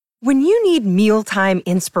When you need mealtime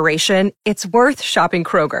inspiration, it's worth shopping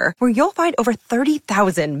Kroger, where you'll find over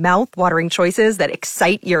 30,000 mouth-watering choices that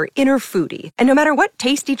excite your inner foodie. And no matter what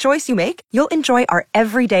tasty choice you make, you'll enjoy our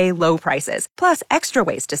everyday low prices, plus extra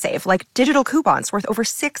ways to save, like digital coupons worth over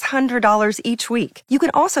 $600 each week. You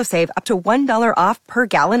can also save up to $1 off per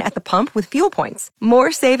gallon at the pump with fuel points.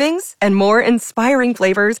 More savings and more inspiring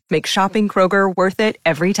flavors make shopping Kroger worth it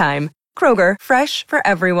every time. Kroger, fresh for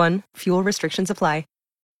everyone. Fuel restrictions apply.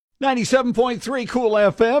 97.3 Cool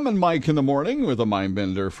FM and Mike in the Morning with a mind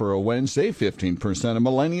bender for a Wednesday. 15% of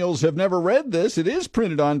millennials have never read this. It is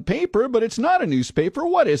printed on paper, but it's not a newspaper.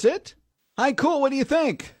 What is it? Hi, Cool. What do you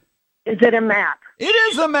think? Is it a map? It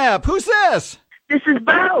is a map. Who's this? This is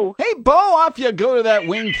Bo. Hey, Bo, off you go to that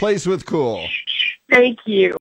wing place with Cool. Thank you.